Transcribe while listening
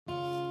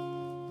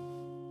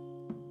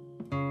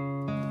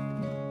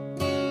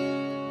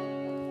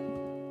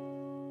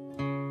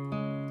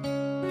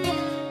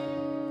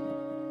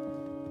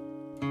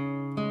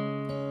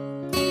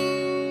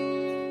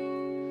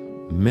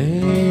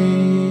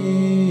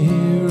Mary,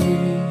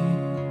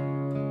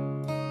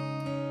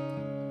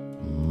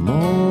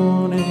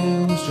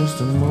 morning's just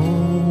a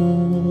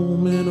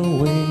moment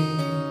away,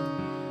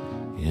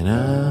 and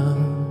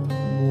I'm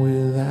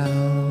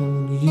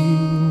without you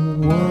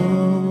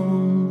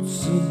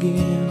once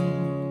again.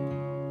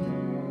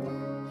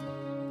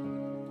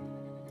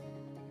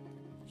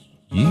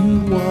 You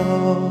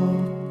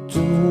walked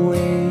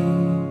away.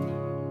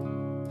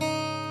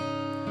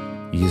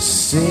 You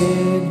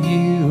said you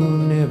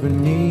never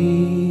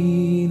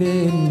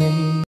needed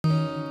me.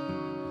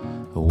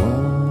 I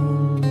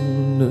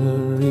wonder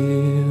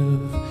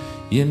if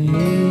you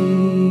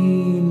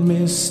need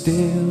me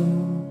still.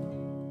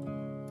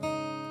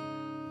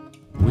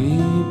 We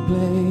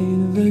play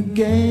the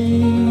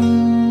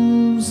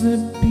games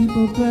that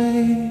people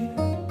play.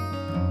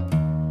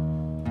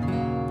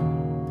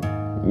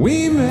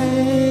 We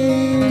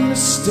made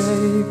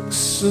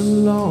mistakes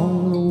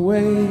along the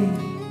way.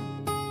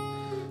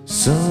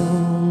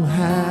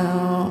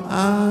 Somehow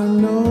I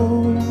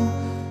know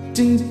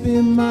deep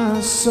in my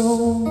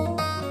soul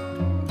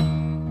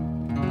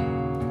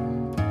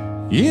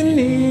you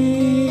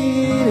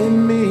needed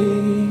me.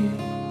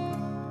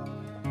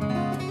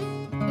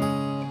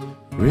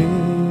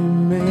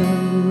 Remembering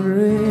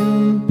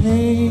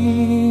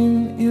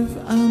pain, if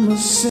I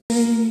must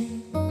say,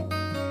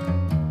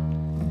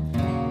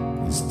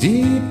 it's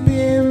deep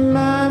in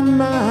my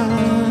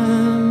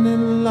mind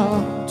and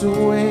locked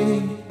away.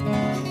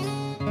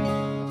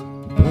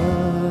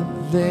 But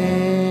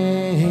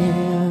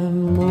then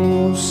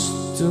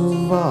most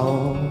of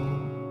all,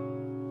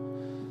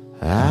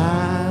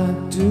 I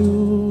do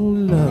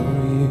love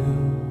you.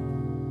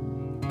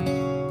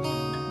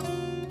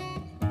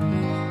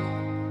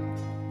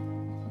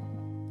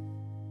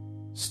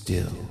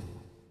 Still.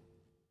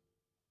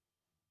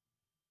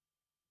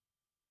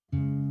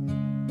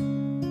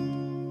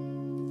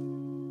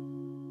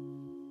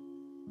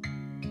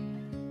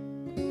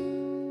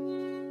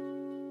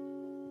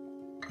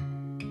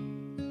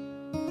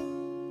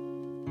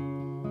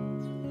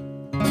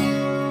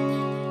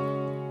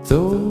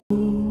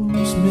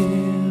 Those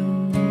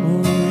memories,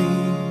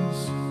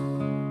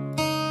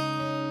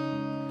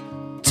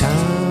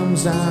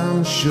 times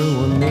I'm sure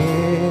we'll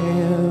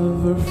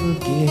never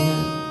forget.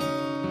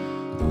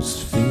 Those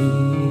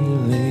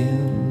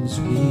feelings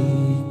we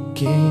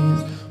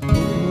can't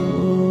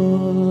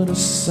put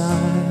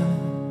aside.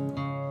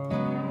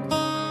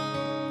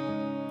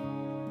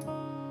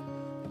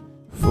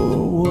 For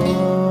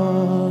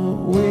what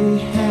we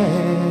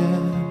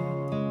had,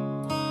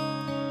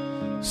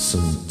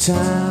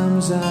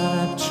 sometimes I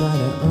try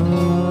to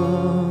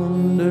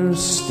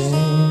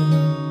understand,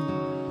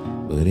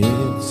 but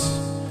it's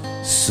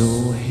so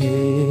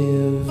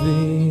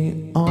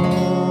heavy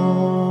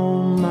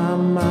on my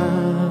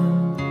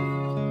mind.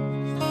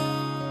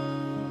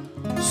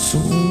 So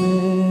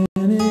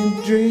many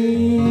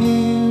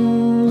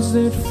dreams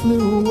that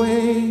flew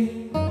away,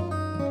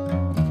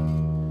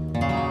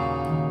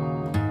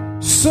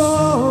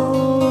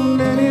 so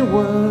many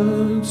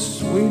words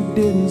we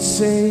didn't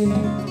say.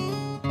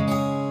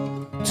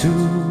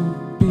 Two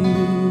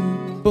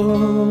people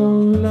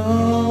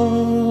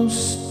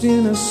lost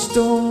in a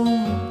storm.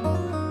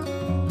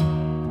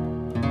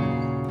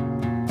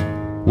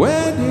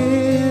 Where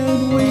did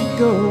we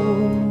go?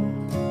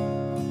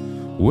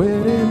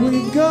 Where did we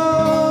go?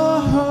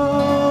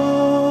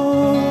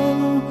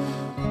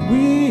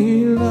 We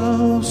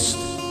lost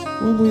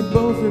what we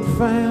both had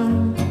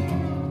found.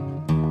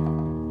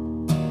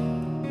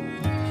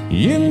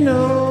 You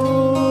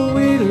know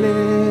we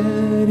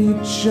let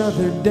each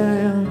other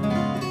down.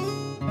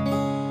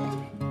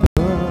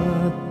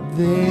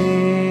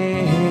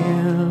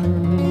 Then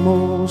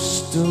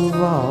most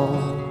of all,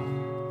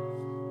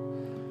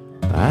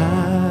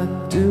 I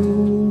do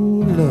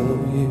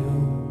love you.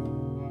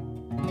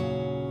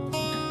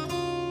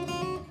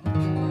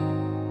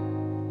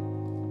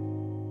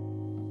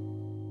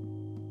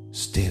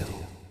 Still.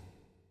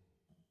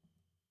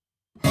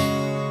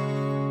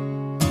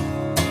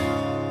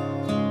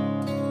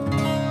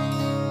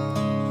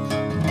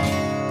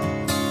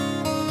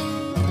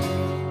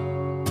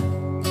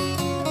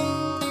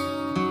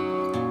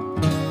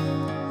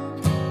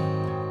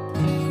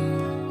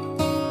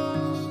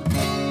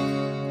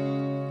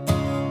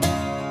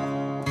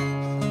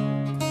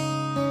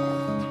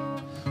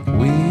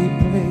 We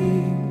play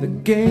the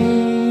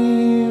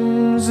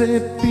games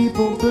that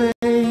people play.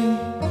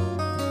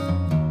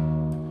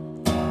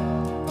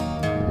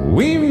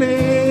 We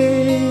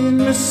made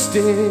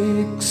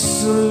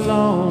mistakes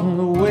along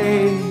the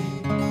way.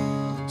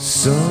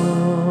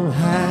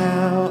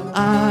 Somehow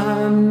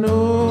I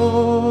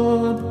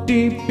know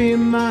deep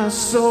in my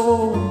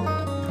soul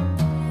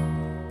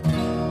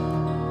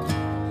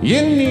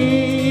you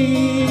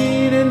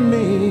needed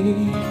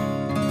me,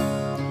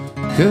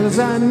 'cause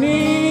I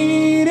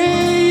needed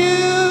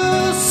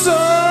you so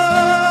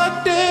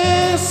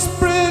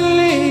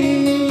desperately.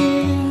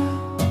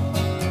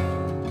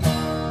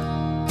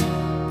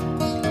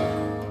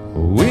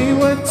 We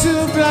were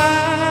too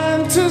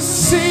blind to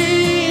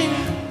see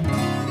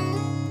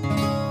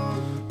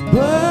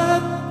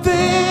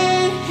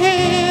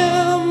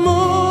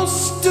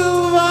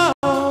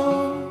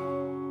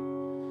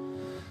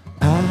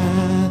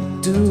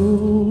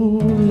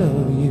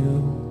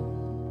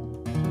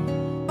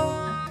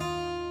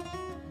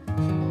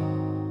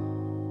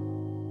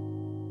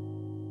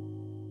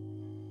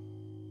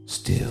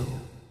still.